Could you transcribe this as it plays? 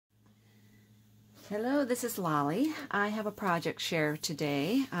Hello, this is Lolly. I have a project share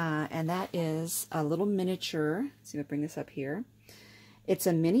today, and that is a little miniature. Let's see if I bring this up here. It's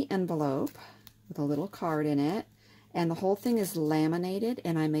a mini envelope with a little card in it, and the whole thing is laminated,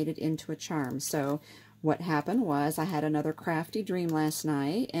 and I made it into a charm. So what happened was I had another crafty dream last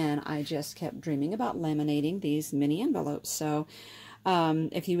night, and I just kept dreaming about laminating these mini envelopes. So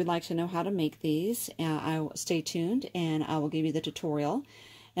if you would like to know how to make these, stay tuned, and I will give you the tutorial.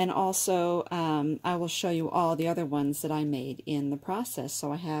 And also, I will show you all the other ones that I made in the process.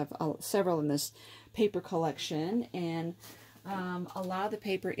 So I have several in this paper collection, and a lot of the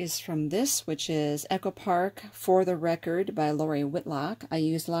paper is from this, which is Echo Park For the Record by Lori Whitlock. I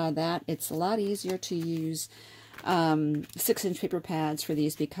used a lot of that. It's a lot easier to use 6-inch paper pads for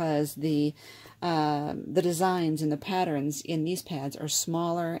these because the designs and the patterns in these pads are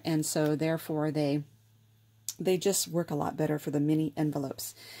smaller, and so therefore they just work a lot better for the mini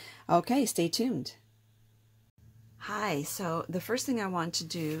envelopes. Okay, stay tuned. Hi, so the first thing I want to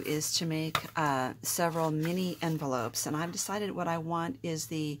do is to make several mini envelopes, and I've decided what I want is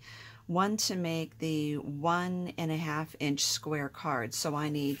the one to make the 1.5-inch square cards. So I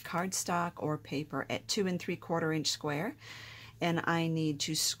need cardstock or paper at 2 3/4 inch square, and I need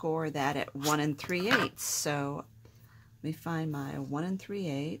to score that at 1 3/8. So let me find my 1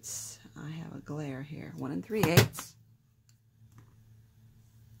 3/8. I have a glare here. 1 3/8.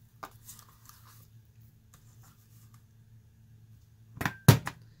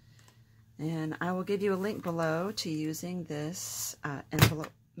 And I will give you a link below to using this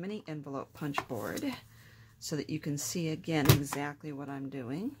mini envelope punch board so that you can see again exactly what I'm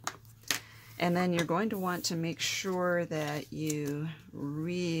doing. And then you're going to want to make sure that you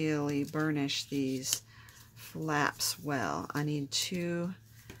really burnish these flaps well. I need 2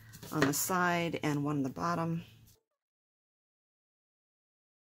 on the side and 1 on the bottom.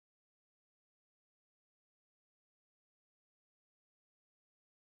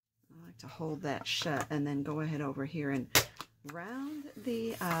 I like to hold that shut and then go ahead over here and round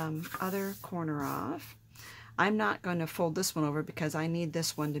the other corner off. I'm not going to fold this one over because I need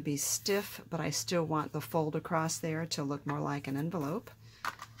this one to be stiff, but I still want the fold across there to look more like an envelope.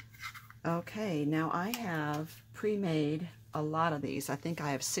 Okay, now I have pre-made a lot of these. I think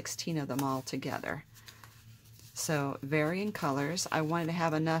I have 16 of them all together. So varying colors. I wanted to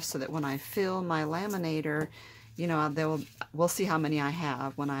have enough so that when I fill my laminator, you know, we'll see how many I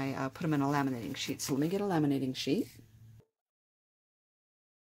have when I put them in a laminating sheet. So let me get a laminating sheet.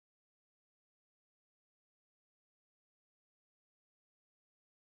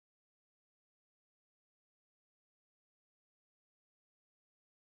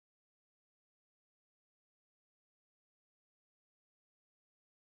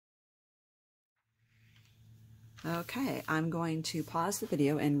 Okay, I'm going to pause the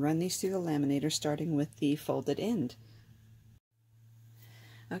video and run these through the laminator, starting with the folded end.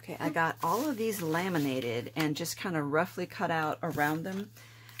 Okay, I got all of these laminated and just kind of roughly cut out around them.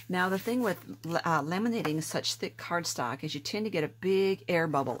 Now the thing with laminating such thick cardstock is you tend to get a big air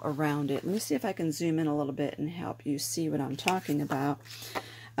bubble around it. Let me see if I can zoom in a little bit and help you see what I'm talking about.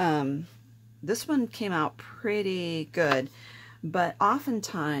 This one came out pretty good, but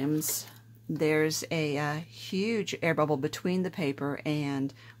oftentimes there's a huge air bubble between the paper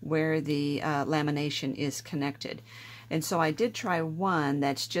and where the lamination is connected. And so I did try one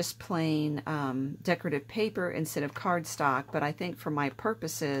that's just plain decorative paper instead of cardstock, but I think for my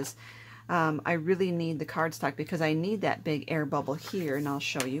purposes, I really need the cardstock because I need that big air bubble here, and I'll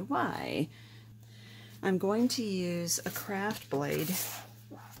show you why. I'm going to use a craft blade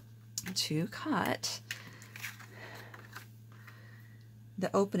to cut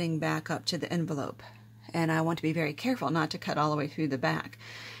the opening back up to the envelope, and I want to be very careful not to cut all the way through the back,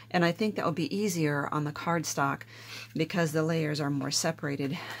 and I think that will be easier on the cardstock because the layers are more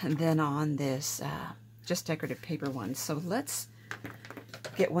separated than on this just decorative paper one. So let's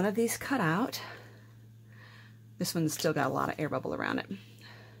get one of these cut out. This one's still got a lot of air bubble around it.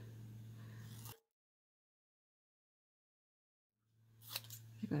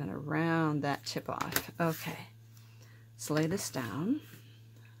 I'm going to round that tip off. Okay, let's lay this down.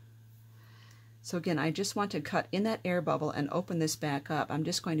 So again, I just want to cut in that air bubble and open this back up. I'm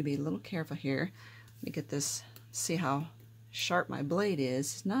just going to be a little careful here. Let me get this, see how sharp my blade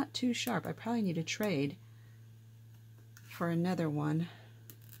is. It's not too sharp. I probably need to trade for another one.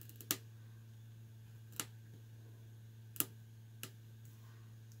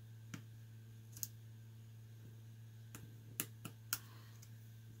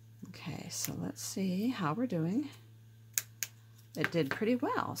 Okay, so let's see how we're doing. It did pretty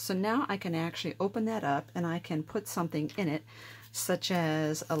well. So now I can actually open that up and I can put something in it, such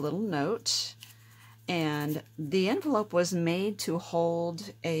as a little note And the envelope was made to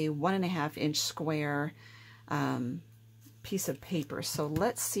hold a 1.5-inch square piece of paper. So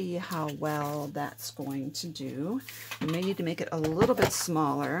let's see how well that's going to do. We may need to make it a little bit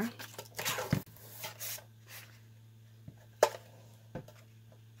smaller.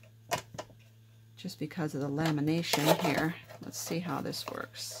 Just because of the lamination here. Let's see how this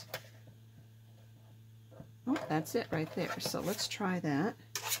works. Oh, that's it right there. So let's try that.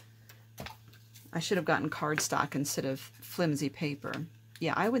 I should have gotten cardstock instead of flimsy paper.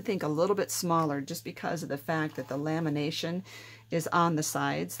 Yeah, I would think a little bit smaller just because of the fact that the lamination is on the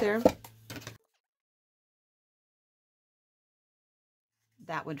sides there.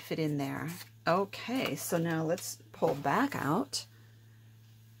 That would fit in there. Okay, so now let's pull back out.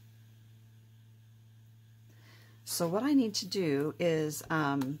 So what I need to do is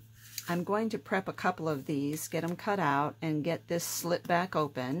I'm going to prep a couple of these, get them cut out, and get this slit back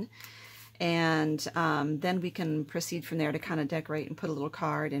open. And then we can proceed from there to kind of decorate and put a little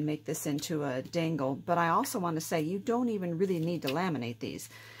card and make this into a dangle. But I also want to say you don't even really need to laminate these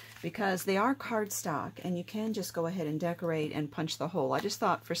because they are cardstock and you can just go ahead and decorate and punch the hole. I just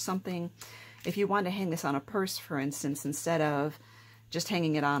thought for something, if you want to hang this on a purse, for instance, instead of just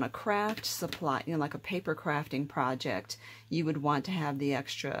hanging it on a craft supply, you know, like a paper crafting project, you would want to have the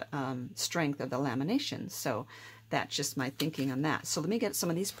extra strength of the lamination. So that's just my thinking on that. So let me get some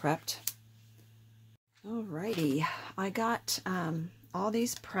of these prepped. Alrighty, I got all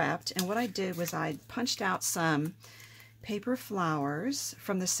these prepped, and what I did was I punched out some paper flowers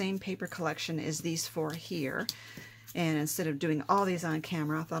from the same paper collection as these four here. And instead of doing all these on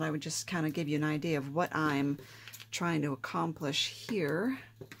camera, I thought I would just kind of give you an idea of what I'm trying to accomplish here.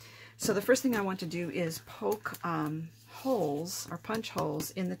 So the first thing I want to do is poke holes or punch holes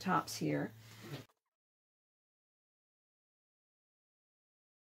in the tops here.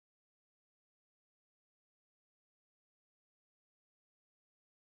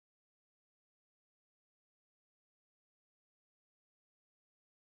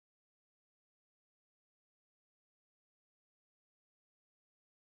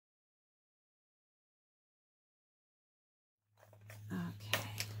 Okay.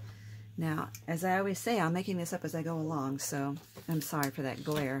 Now, as I always say, I'm making this up as I go along, so I'm sorry for that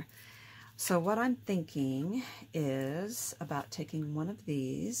glare. So what I'm thinking is about taking one of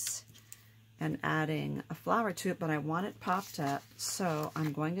these and adding a flower to it, but I want it popped up, so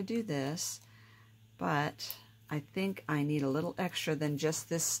I'm going to do this, but I think I need a little extra than just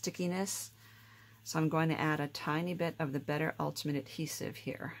this stickiness, so I'm going to add a tiny bit of the Better Ultimate adhesive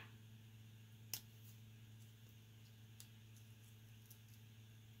here.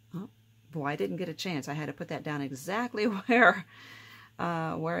 Boy, I didn't get a chance. I had to put that down exactly where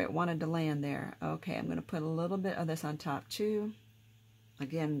it wanted to land there. Okay, I'm going to put a little bit of this on top too.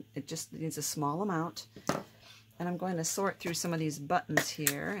 Again, it just needs a small amount. And I'm going to sort through some of these buttons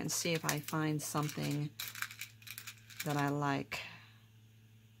here and see if I find something that I like.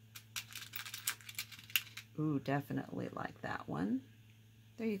 Ooh, definitely like that one.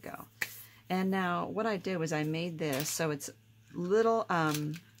 There you go. And now what I did was I made this so it's little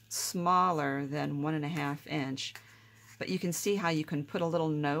smaller than 1.5 inch, but you can see how you can put a little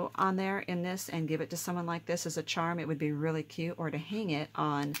note on there in this and give it to someone like this as a charm. It would be really cute, or to hang it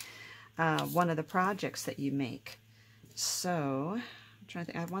on one of the projects that you make. So I'm trying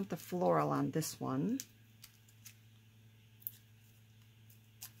to think. I want the floral on this one.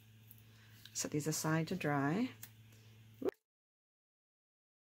 Set these aside to dry.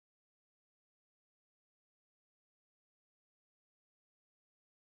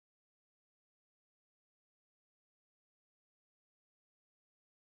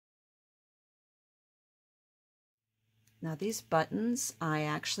 Now these buttons I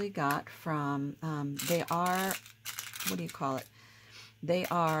actually got from, they are, what do you call it? They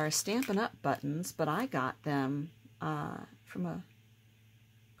are Stampin' Up! Buttons, but I got them from a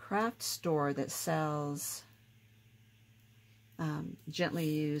craft store that sells gently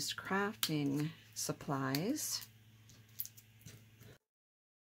used crafting supplies.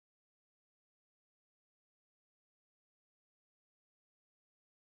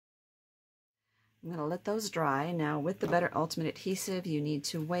 I'm going to let those dry. Now with the Better Ultimate adhesive, you need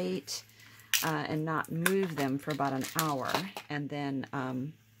to wait and not move them for about an hour. And then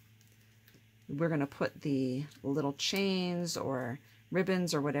we're going to put the little chains or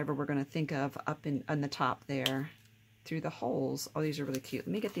ribbons or whatever we're going to think of up on the top there through the holes. Oh, these are really cute.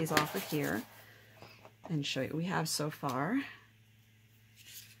 Let me get these off of here and show you what we have so far.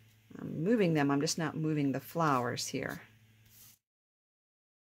 I'm moving them. I'm just not moving the flowers here.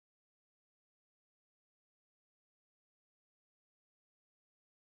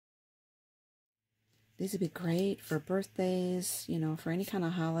 These would be great for birthdays, you know, for any kind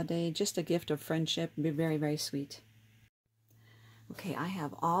of holiday, just a gift of friendship. It'd be very, very sweet. Okay, I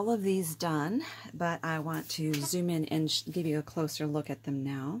have all of these done, but I want to zoom in and give you a closer look at them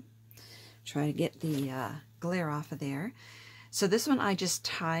now. Try to get the glare off of there. So this one I just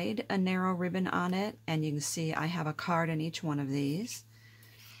tied a narrow ribbon on it, and you can see I have a card in each one of these.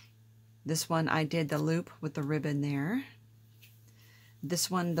 This one I did the loop with the ribbon there.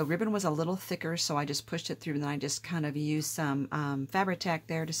 This one, the ribbon was a little thicker, so I just pushed it through, and then I just kind of used some Fabri-Tac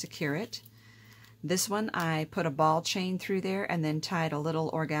there to secure it. This one, I put a ball chain through there and then tied a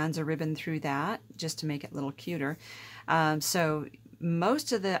little organza ribbon through that, just to make it a little cuter. So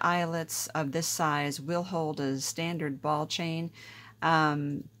most of the eyelets of this size will hold a standard ball chain.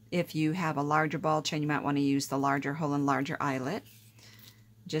 If you have a larger ball chain, you might want to use the larger hole and larger eyelet.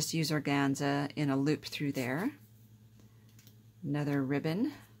 Just use organza in a loop through there. Another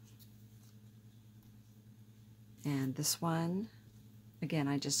ribbon, and this one, again,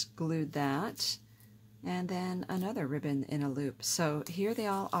 I just glued that, and then another ribbon in a loop. So here they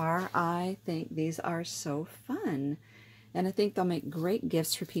all are. I think these are so fun, and I think they'll make great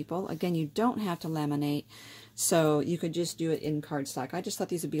gifts for people. Again, you don't have to laminate, so you could just do it in cardstock. I just thought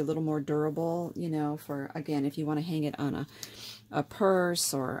these would be a little more durable, you know, for, again, if you want to hang it on a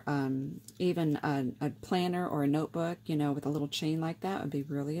purse, or even a planner or a notebook, you know, with a little chain like that, would be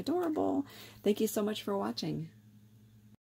really adorable. Thank you so much for watching.